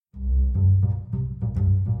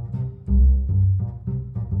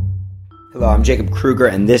Hello, I'm Jacob Kruger,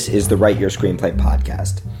 and this is the Write Your Screenplay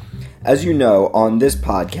podcast. As you know, on this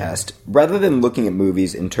podcast, rather than looking at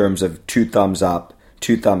movies in terms of 2 thumbs up,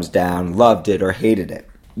 2 thumbs down, loved it or hated it,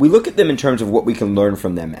 we look at them in terms of what we can learn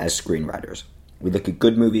from them as screenwriters. We look at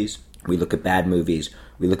good movies, we look at bad movies,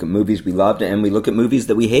 we look at movies we loved, and we look at movies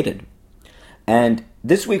that we hated. And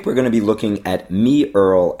this week we're going to be looking at Me,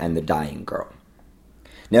 Earl, and the Dying Girl.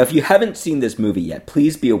 Now, if you haven't seen this movie yet,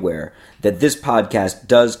 please be aware that this podcast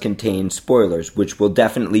does contain spoilers, which will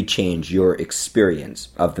definitely change your experience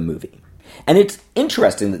of the movie. And it's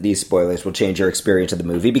interesting that these spoilers will change your experience of the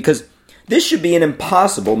movie because this should be an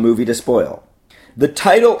impossible movie to spoil. The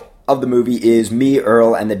title of the movie is Me,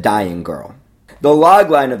 Earl, and the Dying Girl. The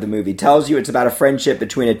logline of the movie tells you it's about a friendship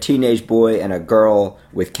between a teenage boy and a girl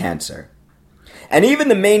with cancer. And even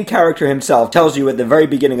the main character himself tells you at the very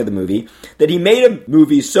beginning of the movie that he made a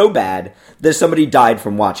movie so bad that somebody died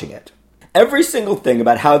from watching it. Every single thing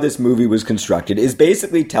about how this movie was constructed is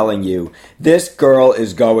basically telling you this girl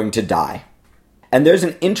is going to die. And there's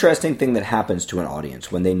an interesting thing that happens to an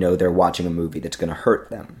audience when they know they're watching a movie that's going to hurt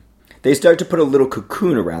them. They start to put a little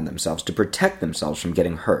cocoon around themselves to protect themselves from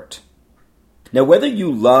getting hurt. Now, whether you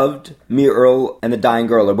loved Me, Earl, and the Dying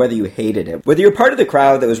Girl, or whether you hated it, whether you're part of the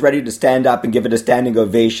crowd that was ready to stand up and give it a standing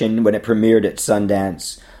ovation when it premiered at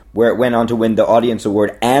Sundance, where it went on to win the Audience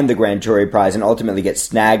Award and the Grand Jury Prize and ultimately get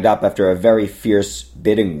snagged up after a very fierce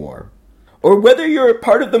bidding war, or whether you're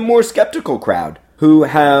part of the more skeptical crowd who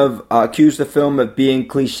have accused the film of being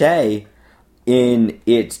cliché in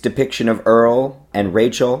its depiction of Earl and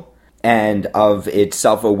Rachel and of its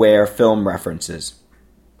self-aware film references.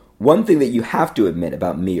 One thing that you have to admit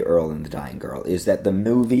about Me, Earl, and the Dying Girl is that the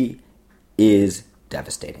movie is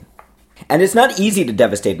devastating. And it's not easy to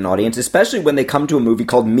devastate an audience, especially when they come to a movie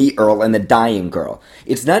called Me, Earl, and the Dying Girl.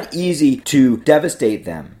 It's not easy to devastate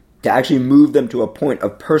them, to actually move them to a point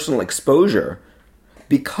of personal exposure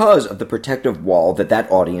because of the protective wall that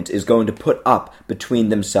that audience is going to put up between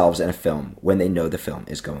themselves and a film when they know the film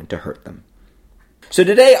is going to hurt them. So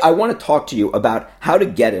today I want to talk to you about how to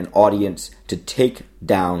get an audience to take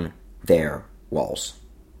down their walls.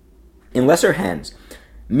 In lesser hands,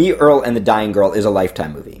 Me, Earl, and the Dying Girl is a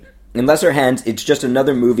Lifetime movie. In lesser hands, it's just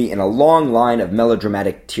another movie in a long line of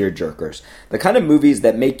melodramatic tearjerkers. The kind of movies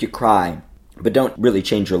that make you cry, but don't really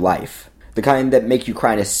change your life. The kind that make you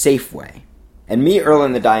cry in a safe way. And Me, Earl,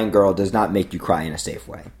 and the Dying Girl does not make you cry in a safe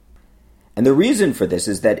way. And the reason for this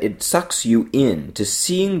is that it sucks you in to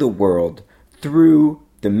seeing the world through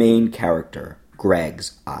the main character,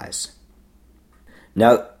 Greg's eyes.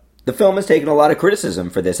 Now, the film has taken a lot of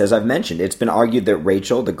criticism for this, as I've mentioned. It's been argued that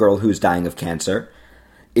Rachel, the girl who's dying of cancer,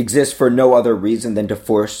 exists for no other reason than to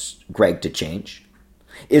force Greg to change.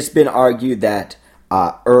 It's been argued that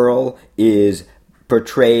Earl is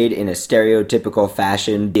portrayed in a stereotypical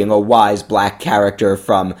fashion, being a wise black character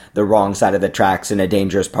from the wrong side of the tracks in a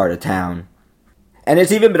dangerous part of town. And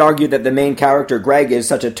it's even been argued that the main character, Greg, is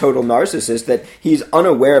such a total narcissist that he's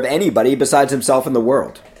unaware of anybody besides himself in the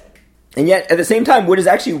world. And yet, at the same time, what is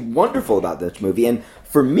actually wonderful about this movie, and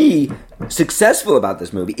for me, successful about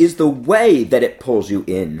this movie, is the way that it pulls you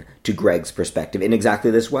in to Greg's perspective in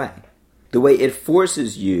exactly this way. The way it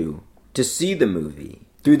forces you to see the movie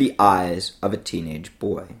through the eyes of a teenage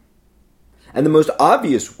boy. And the most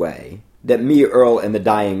obvious way that Me, Earl, and the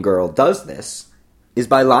Dying Girl does this is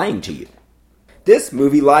by lying to you. This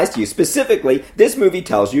movie lies to you. Specifically, this movie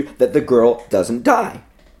tells you that the girl doesn't die.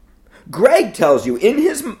 Greg tells you in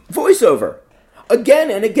his voiceover, again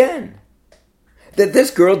and again, that this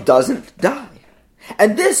girl doesn't die.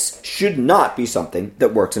 And this should not be something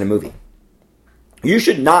that works in a movie. You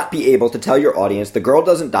should not be able to tell your audience the girl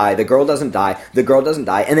doesn't die, the girl doesn't die, the girl doesn't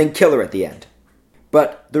die, and then kill her at the end.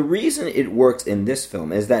 But the reason it works in this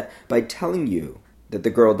film is that by telling you that the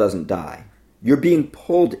girl doesn't die, you're being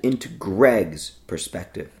pulled into Greg's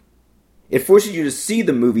perspective. It forces you to see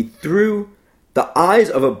the movie through the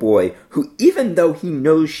eyes of a boy who, even though he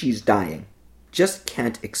knows she's dying, just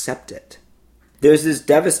can't accept it. There's this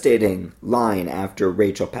devastating line after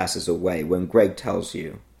Rachel passes away when Greg tells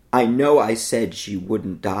you, "I know I said she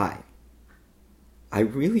wouldn't die. I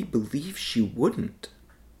really believe she wouldn't."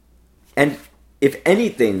 And if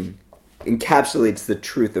anything encapsulates the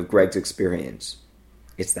truth of Greg's experience,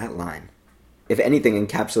 it's that line. If anything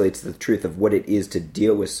encapsulates the truth of what it is to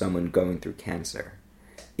deal with someone going through cancer,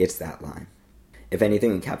 it's that line. If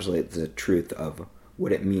anything encapsulates the truth of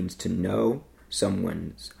what it means to know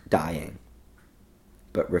someone's dying,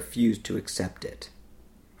 but refuse to accept it,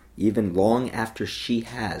 even long after she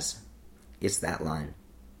has, it's that line.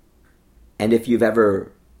 And if you've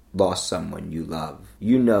ever lost someone you love,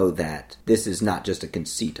 you know that this is not just a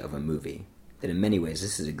conceit of a movie. that in many ways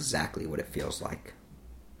this is exactly what it feels like.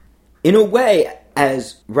 In a way,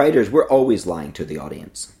 as writers, we're always lying to the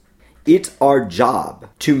audience. It's our job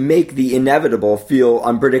to make the inevitable feel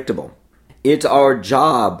unpredictable. It's our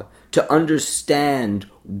job to understand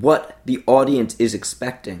what the audience is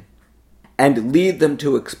expecting and lead them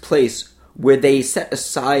to a place where they set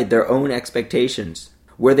aside their own expectations,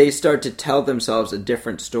 where they start to tell themselves a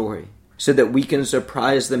different story, so that we can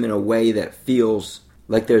surprise them in a way that feels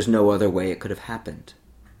like there's no other way it could have happened.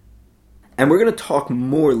 And we're going to talk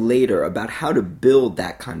more later about how to build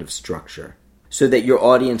that kind of structure so that your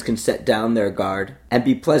audience can set down their guard and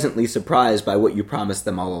be pleasantly surprised by what you promised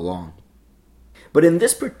them all along. But in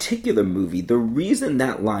this particular movie, the reason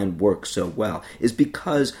that line works so well is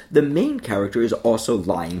because the main character is also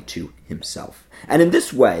lying to himself. And in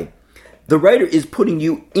this way, the writer is putting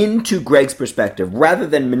you into Greg's perspective rather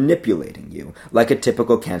than manipulating you like a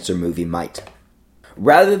typical cancer movie might.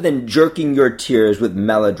 Rather than jerking your tears with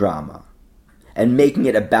melodrama and making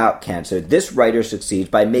it about cancer, this writer succeeds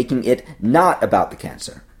by making it not about the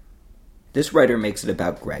cancer. This writer makes it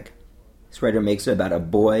about Greg. This writer makes it about a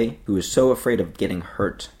boy who is so afraid of getting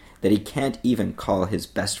hurt that he can't even call his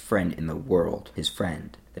best friend in the world his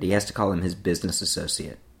friend, that he has to call him his business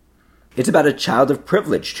associate. It's about a child of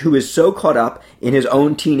privilege who is so caught up in his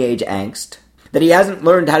own teenage angst that he hasn't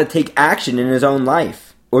learned how to take action in his own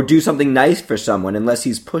life or do something nice for someone unless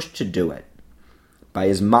he's pushed to do it by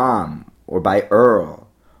his mom or by Earl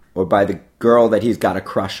or by the girl that he's got a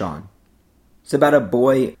crush on. It's about a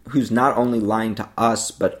boy who's not only lying to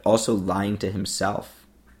us, but also lying to himself.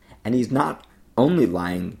 And he's not only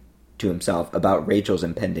lying to himself about Rachel's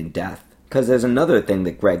impending death, because there's another thing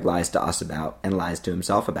that Greg lies to us about and lies to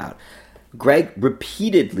himself about. Greg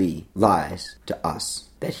repeatedly lies to us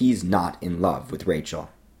that he's not in love with Rachel.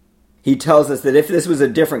 He tells us that if this was a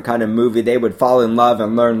different kind of movie, they would fall in love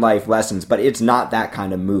and learn life lessons, but it's not that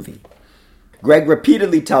kind of movie. Greg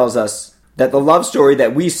repeatedly tells us that the love story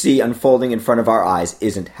that we see unfolding in front of our eyes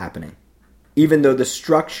isn't happening, even though the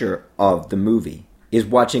structure of the movie is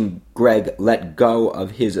watching Greg let go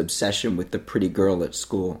of his obsession with the pretty girl at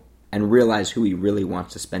school and realize who he really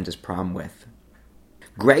wants to spend his prom with.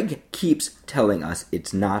 Greg keeps telling us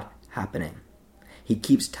it's not happening. He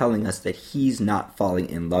keeps telling us that he's not falling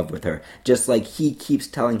in love with her, just like he keeps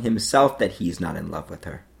telling himself that he's not in love with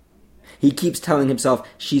her. He keeps telling himself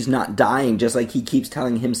she's not dying, just like he keeps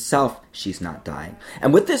telling himself she's not dying.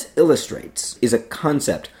 And what this illustrates is a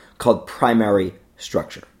concept called primary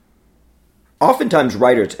structure. Oftentimes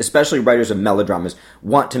writers, especially writers of melodramas,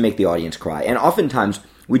 want to make the audience cry. And oftentimes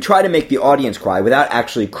we try to make the audience cry without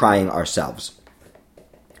actually crying ourselves.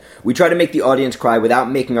 We try to make the audience cry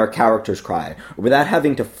without making our characters cry, or without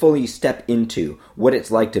having to fully step into what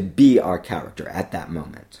it's like to be our character at that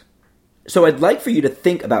moment. So I'd like for you to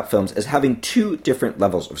think about films as having two different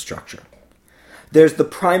levels of structure. There's the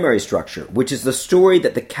primary structure, which is the story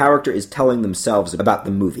that the character is telling themselves about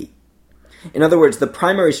the movie. In other words, the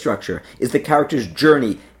primary structure is the character's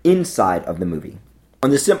journey inside of the movie. On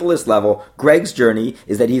the simplest level, Greg's journey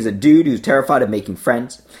is that he's a dude who's terrified of making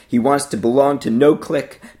friends. He wants to belong to no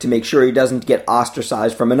clique to make sure he doesn't get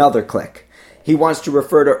ostracized from another clique. He wants to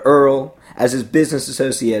refer to Earl as his business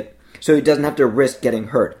associate so he doesn't have to risk getting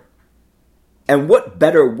hurt. And what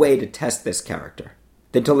better way to test this character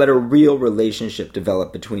than to let a real relationship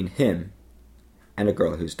develop between him and a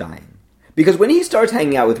girl who's dying? Because when he starts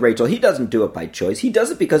hanging out with Rachel, he doesn't do it by choice. He does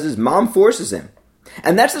it because his mom forces him.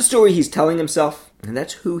 And that's the story he's telling himself, and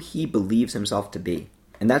that's who he believes himself to be.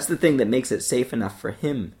 And that's the thing that makes it safe enough for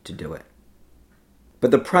him to do it.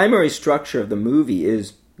 But the primary structure of the movie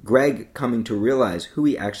is Greg coming to realize who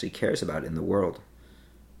he actually cares about in the world.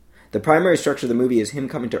 The primary structure of the movie is him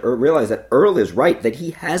coming to realize that Earl is right, that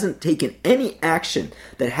he hasn't taken any action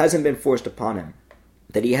that hasn't been forced upon him,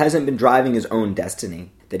 that he hasn't been driving his own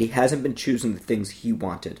destiny, that he hasn't been choosing the things he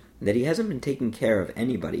wanted, that he hasn't been taking care of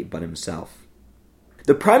anybody but himself.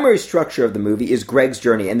 The primary structure of the movie is Greg's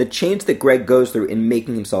journey and the change that Greg goes through in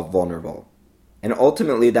making himself vulnerable. And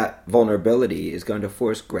ultimately that vulnerability is going to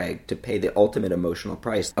force Greg to pay the ultimate emotional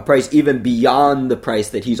price, a price even beyond the price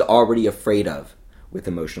that he's already afraid of with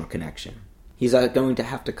emotional connection. He's going to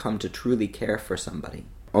have to come to truly care for somebody,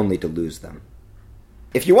 only to lose them.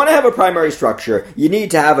 If you want to have a primary structure, you need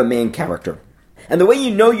to have a main character. And the way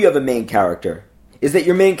you know you have a main character is that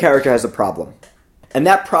your main character has a problem. And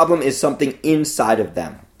that problem is something inside of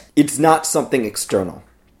them. It's not something external.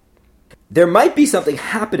 There might be something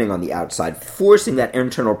happening on the outside, forcing that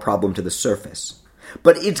internal problem to the surface.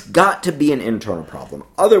 But it's got to be an internal problem.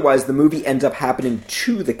 Otherwise, the movie ends up happening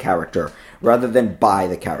to the character rather than by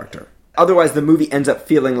the character. Otherwise, the movie ends up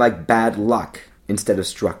feeling like bad luck instead of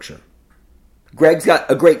structure. Greg's got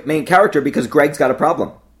a great main character because Greg's got a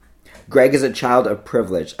problem. Greg is a child of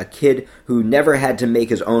privilege, a kid who never had to make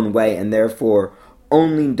his own way and therefore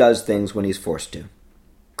only does things when he's forced to.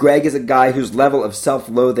 Greg is a guy whose level of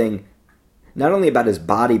self-loathing, not only about his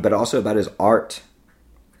body but also about his art,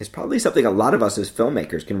 is probably something a lot of us as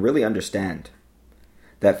filmmakers can really understand.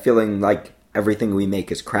 That feeling like everything we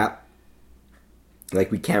make is crap,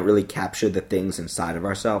 like we can't really capture the things inside of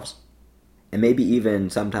ourselves, and maybe even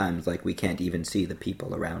sometimes like we can't even see the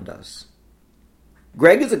people around us.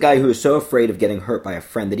 Greg is a guy who is so afraid of getting hurt by a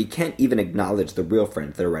friend that he can't even acknowledge the real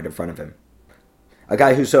friends that are right in front of him. A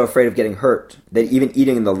guy who's so afraid of getting hurt that even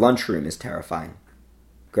eating in the lunchroom is terrifying.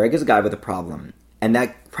 Greg is a guy with a problem, and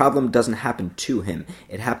that problem doesn't happen to him,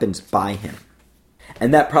 it happens by him.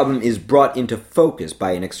 And that problem is brought into focus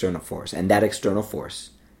by an external force, and that external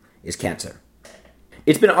force is cancer.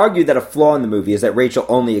 It's been argued that a flaw in the movie is that Rachel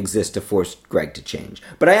only exists to force Greg to change.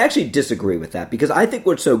 But I actually disagree with that, because I think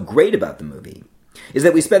what's so great about the movie is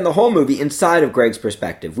that we spend the whole movie inside of Greg's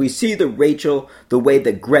perspective. We see the Rachel the way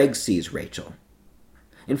that Greg sees Rachel.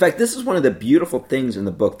 In fact, this is one of the beautiful things in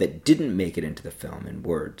the book that didn't make it into the film in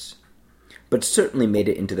words, but certainly made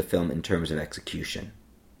it into the film in terms of execution.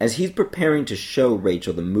 As he's preparing to show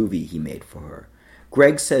Rachel the movie he made for her,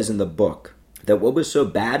 Greg says in the book that what was so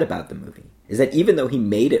bad about the movie is that even though he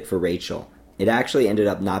made it for Rachel, it actually ended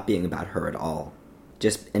up not being about her at all.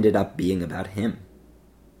 Just ended up being about him.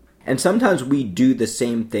 And sometimes we do the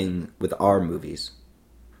same thing with our movies.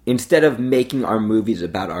 Instead of making our movies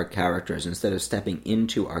about our characters, instead of stepping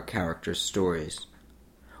into our characters' stories,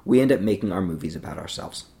 we end up making our movies about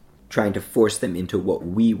ourselves, trying to force them into what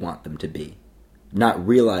we want them to be, not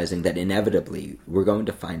realizing that inevitably we're going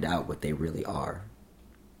to find out what they really are.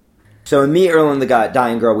 So in Me, Earl, and the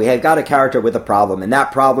Dying Girl, we have got a character with a problem, and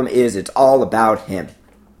that problem is it's all about him.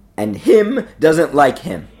 And him doesn't like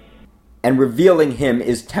him. And revealing him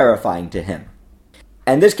is terrifying to him.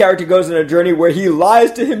 And this character goes on a journey where he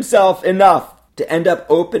lies to himself enough to end up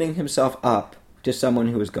opening himself up to someone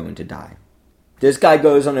who is going to die. This guy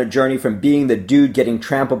goes on a journey from being the dude getting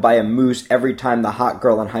trampled by a moose every time the hot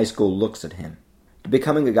girl in high school looks at him, to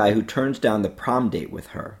becoming a guy who turns down the prom date with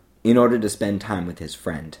her in order to spend time with his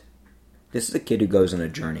friend. This is a kid who goes on a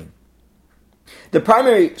journey. The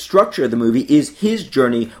primary structure of the movie is his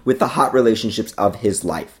journey with the hot relationships of his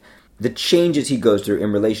life. The changes he goes through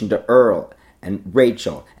in relation to Earl and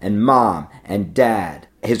Rachel and Mom and Dad,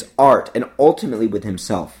 his art, and ultimately with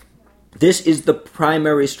himself. This is the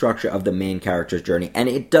primary structure of the main character's journey, and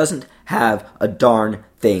it doesn't have a darn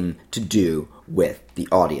thing to do with the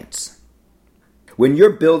audience. When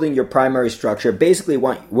you're building your primary structure, basically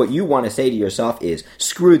what you want to say to yourself is,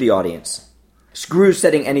 screw the audience. Screw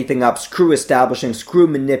setting anything up, screw establishing, screw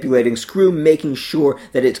manipulating, screw making sure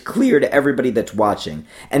that it's clear to everybody that's watching,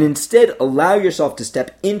 and instead allow yourself to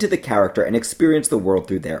step into the character and experience the world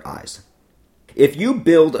through their eyes. If you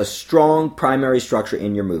build a strong primary structure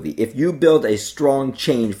in your movie, if you build a strong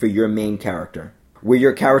change for your main character, where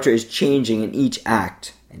your character is changing in each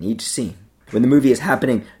act and each scene, when the movie is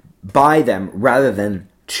happening by them rather than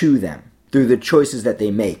to them, through the choices that they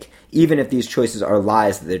make, even if these choices are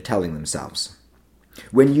lies that they're telling themselves.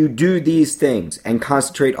 When you do these things and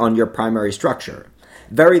concentrate on your primary structure,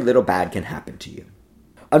 very little bad can happen to you.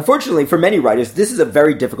 Unfortunately, for many writers, this is a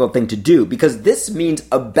very difficult thing to do because this means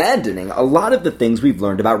abandoning a lot of the things we've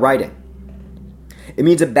learned about writing. It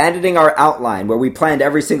means abandoning our outline where we planned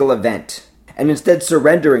every single event and instead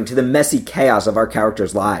surrendering to the messy chaos of our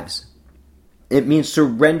characters' lives. It means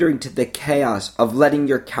surrendering to the chaos of letting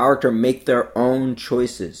your character make their own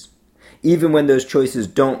choices, even when those choices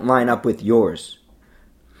don't line up with yours,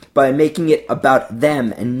 by making it about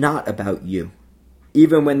them and not about you,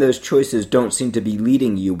 even when those choices don't seem to be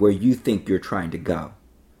leading you where you think you're trying to go.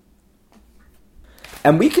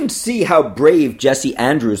 And we can see how brave Jesse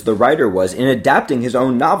Andrews, the writer, was in adapting his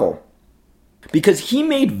own novel, because he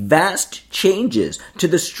made vast changes to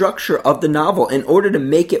the structure of the novel in order to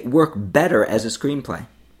make it work better as a screenplay.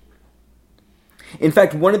 In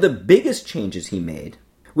fact, one of the biggest changes he made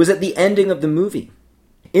was at the ending of the movie.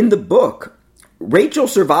 In the book, Rachel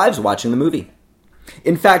survives watching the movie.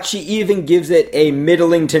 In fact, she even gives it a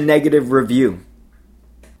middling to negative review.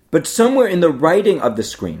 But somewhere in the writing of the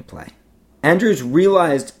screenplay, Andrews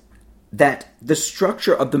realized that the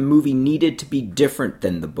structure of the movie needed to be different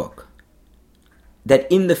than the book.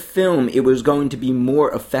 That in the film, it was going to be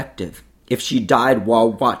more effective if she died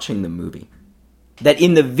while watching the movie. That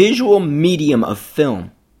in the visual medium of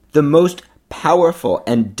film, the most powerful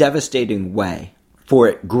and devastating way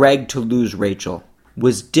for Greg to lose Rachel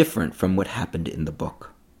was different from what happened in the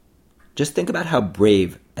book. Just think about how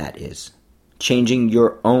brave that is, changing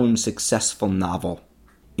your own successful novel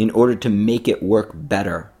in order to make it work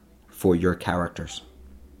better for your characters.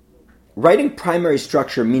 Writing primary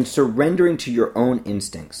structure means surrendering to your own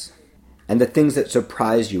instincts and the things that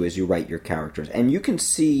surprise you as you write your characters. And you can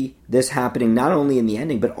see this happening not only in the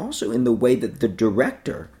ending, but also in the way that the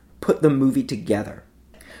director put the movie together.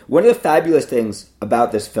 One of the fabulous things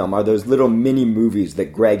about this film are those little mini movies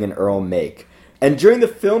that Greg and Earl make. And during the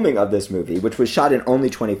filming of this movie, which was shot in only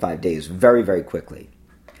 25 days, very, very quickly,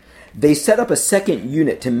 they set up a second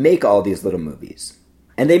unit to make all these little movies.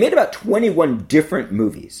 And they made about 21 different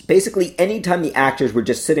movies. Basically, anytime the actors were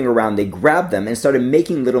just sitting around, they grabbed them and started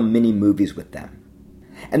making little mini movies with them.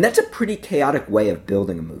 And that's a pretty chaotic way of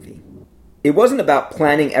building a movie. It wasn't about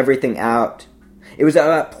planning everything out. It was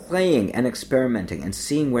about playing and experimenting and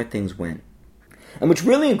seeing where things went. And what's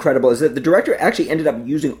really incredible is that the director actually ended up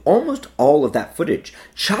using almost all of that footage,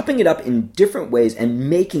 chopping it up in different ways and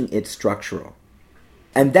making it structural.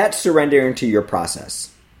 And that's surrendering to your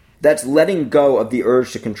process. That's letting go of the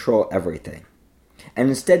urge to control everything, and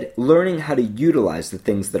instead learning how to utilize the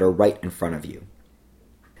things that are right in front of you.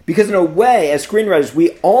 Because in a way, as screenwriters,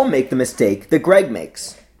 we all make the mistake that Greg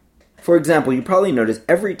makes. For example, you probably notice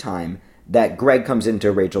every time that Greg comes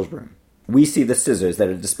into Rachel's room, we see the scissors that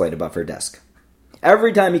are displayed above her desk.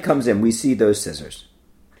 Every time he comes in, we see those scissors.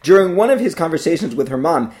 During one of his conversations with her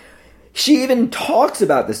mom, she even talks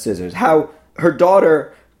about the scissors, how her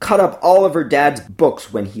daughter cut up all of her dad's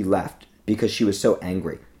books when he left because she was so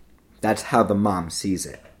angry. That's how the mom sees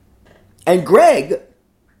it. And Greg,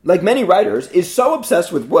 like many writers, is so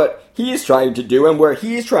obsessed with what he is trying to do and where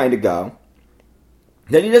he is trying to go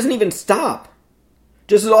that he doesn't even stop.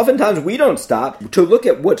 Just as oftentimes we don't stop to look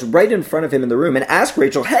at what's right in front of him in the room and ask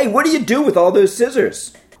Rachel, hey, what do you do with all those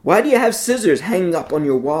scissors? Why do you have scissors hanging up on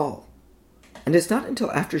your wall? And it's not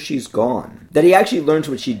until after she's gone that he actually learns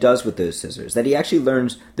what she does with those scissors, that he actually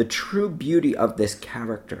learns the true beauty of this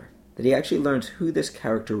character, that he actually learns who this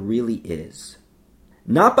character really is.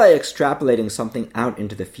 Not by extrapolating something out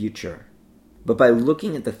into the future, but by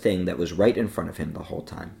looking at the thing that was right in front of him the whole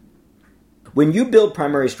time. When you build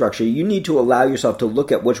primary structure, you need to allow yourself to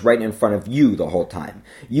look at what's right in front of you the whole time.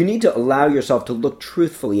 You need to allow yourself to look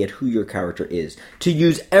truthfully at who your character is, to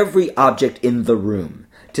use every object in the room,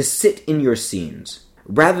 to sit in your scenes,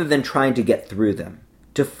 rather than trying to get through them,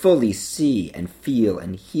 to fully see and feel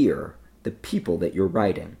and hear the people that you're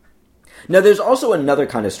writing. Now, there's also another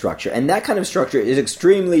kind of structure, and that kind of structure is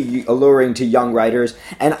extremely alluring to young writers,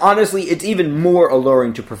 and honestly, it's even more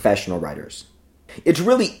alluring to professional writers. It's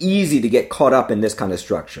really easy to get caught up in this kind of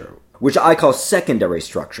structure, which I call secondary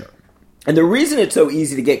structure. And the reason it's so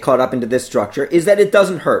easy to get caught up into this structure is that it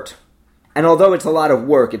doesn't hurt. And although it's a lot of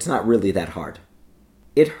work, it's not really that hard.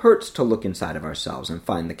 It hurts to look inside of ourselves and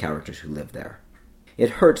find the characters who live there. It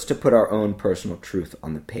hurts to put our own personal truth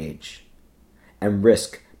on the page and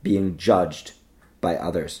risk being judged by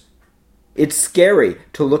others. It's scary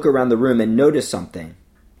to look around the room and notice something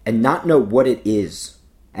and not know what it is,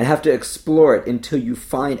 and have to explore it until you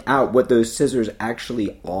find out what those scissors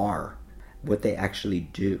actually are, what they actually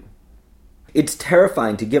do. It's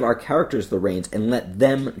terrifying to give our characters the reins and let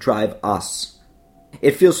them drive us.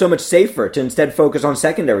 It feels so much safer to instead focus on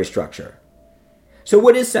secondary structure. So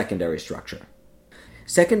what is secondary structure?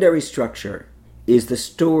 Secondary structure is the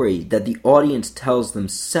story that the audience tells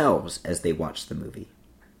themselves as they watch the movie.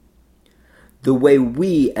 The way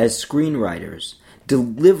we, as screenwriters,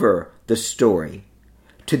 deliver the story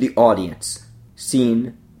to the audience,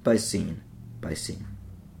 scene by scene by scene.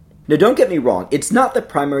 Now, don't get me wrong. It's not that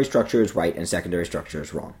primary structure is right and secondary structure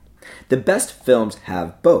is wrong. The best films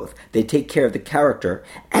have both. They take care of the character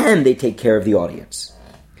and they take care of the audience.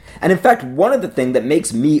 And in fact, one of the things that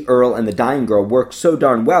makes Me, Earl, and the Dying Girl work so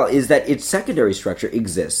darn well is that its secondary structure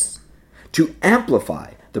exists to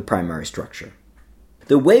amplify the primary structure.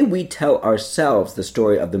 The way we tell ourselves the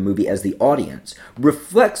story of the movie as the audience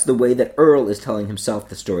reflects the way that Earl is telling himself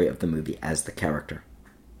the story of the movie as the character.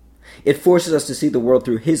 It forces us to see the world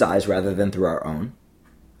through his eyes rather than through our own.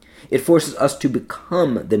 It forces us to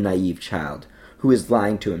become the naive child who is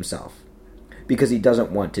lying to himself because he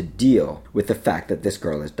doesn't want to deal with the fact that this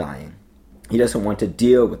girl is dying. He doesn't want to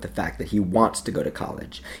deal with the fact that he wants to go to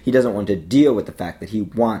college. He doesn't want to deal with the fact that he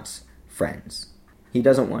wants friends. He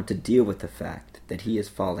doesn't want to deal with the fact that he is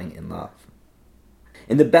falling in love.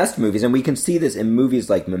 In the best movies, and we can see this in movies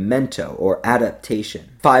like Memento or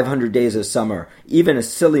Adaptation, 500 Days of Summer, even a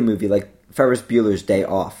silly movie like Ferris Bueller's Day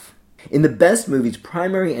Off. In the best movies,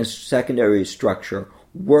 primary and secondary structure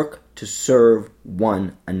work to serve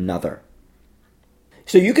one another.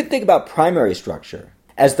 So you could think about primary structure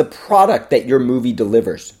as the product that your movie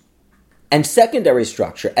delivers. and secondary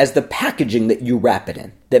structure as the packaging that you wrap it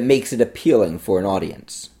in that makes it appealing for an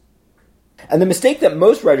audience. And the mistake that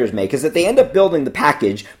most writers make is that they end up building the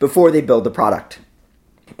package before they build the product.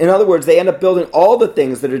 In other words, they end up building all the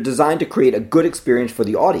things that are designed to create a good experience for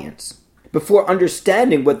the audience before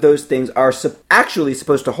understanding what those things are actually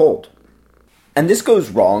supposed to hold. And this goes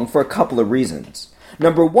wrong for a couple of reasons.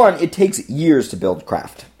 Number one, it takes years to build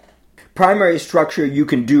craft. Primary structure you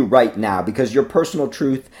can do right now because your personal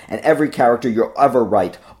truth and every character you'll ever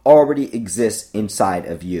write already exists inside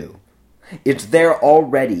of you. It's there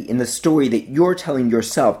already in the story that you're telling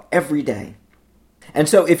yourself every day. And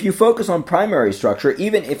so if you focus on primary structure,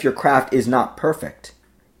 even if your craft is not perfect,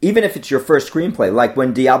 even if it's your first screenplay, like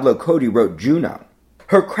when Diablo Cody wrote Juno,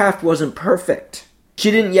 her craft wasn't perfect.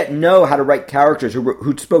 She didn't yet know how to write characters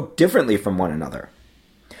who spoke differently from one another.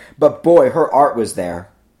 But boy, her art was there.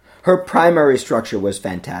 Her primary structure was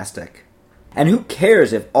fantastic. And who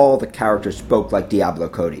cares if all the characters spoke like Diablo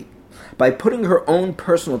Cody? By putting her own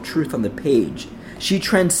personal truth on the page, she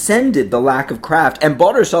transcended the lack of craft and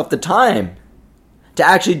bought herself the time to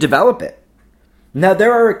actually develop it. Now,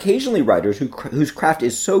 there are occasionally writers whose craft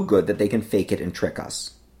is so good that they can fake it and trick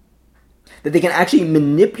us. That they can actually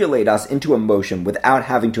manipulate us into emotion without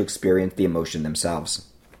having to experience the emotion themselves.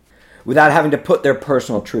 Without having to put their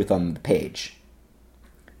personal truth on the page.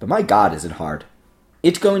 But my God, is it hard.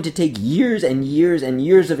 It's going to take years and years and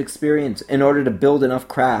years of experience in order to build enough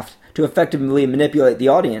craft to effectively manipulate the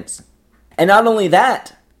audience. And not only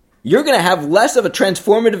that, you're going to have less of a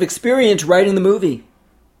transformative experience writing the movie.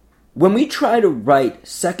 When we try to write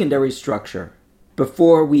secondary structure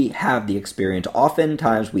before we have the experience,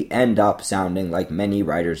 oftentimes we end up sounding like many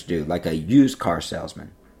writers do, like a used car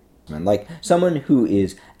salesman. Like someone who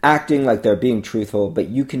is acting like they're being truthful, but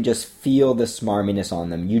you can just feel the smarminess on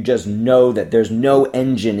them. You just know that there's no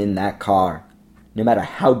engine in that car, no matter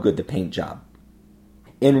how good the paint job.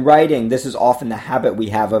 In writing, this is often the habit we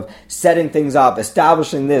have of setting things up,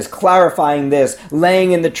 establishing this, clarifying this,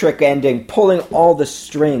 laying in the trick ending, pulling all the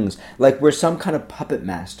strings like we're some kind of puppet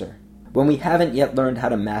master, when we haven't yet learned how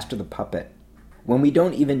to master the puppet, when we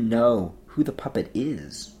don't even know who the puppet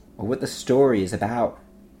is or what the story is about.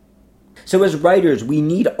 So as writers, we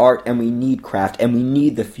need art and we need craft and we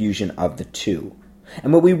need the fusion of the two.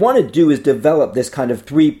 And what we want to do is develop this kind of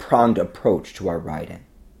three-pronged approach to our writing.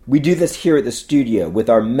 We do this here at the studio with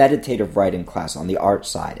our meditative writing class on the art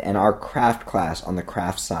side and our craft class on the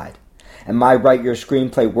craft side, and my Write Your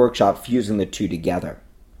Screenplay workshop fusing the two together.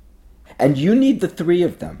 And you need the three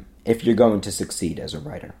of them if you're going to succeed as a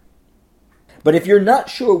writer. But if you're not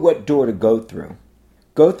sure what door to go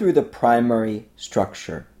through the primary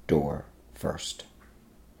structure door first.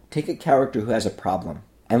 Take a character who has a problem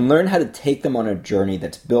and learn how to take them on a journey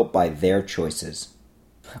that's built by their choices.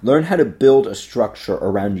 Learn how to build a structure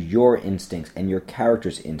around your instincts and your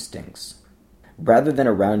character's instincts, rather than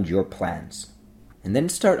around your plans. And then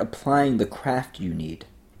start applying the craft you need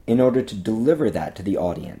in order to deliver that to the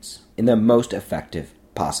audience in the most effective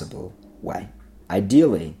possible way.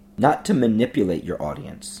 Ideally, not to manipulate your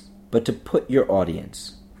audience, but to put your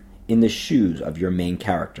audience in the shoes of your main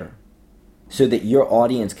character, so that your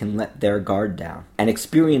audience can let their guard down and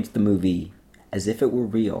experience the movie as if it were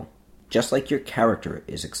real, just like your character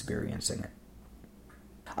is experiencing it.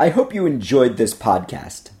 I hope you enjoyed this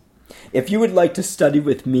podcast. If you would like to study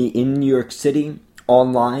with me in New York City,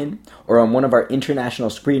 online, or on one of our international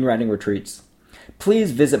screenwriting retreats,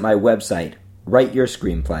 please visit my website,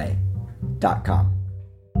 writeyourscreenplay.com.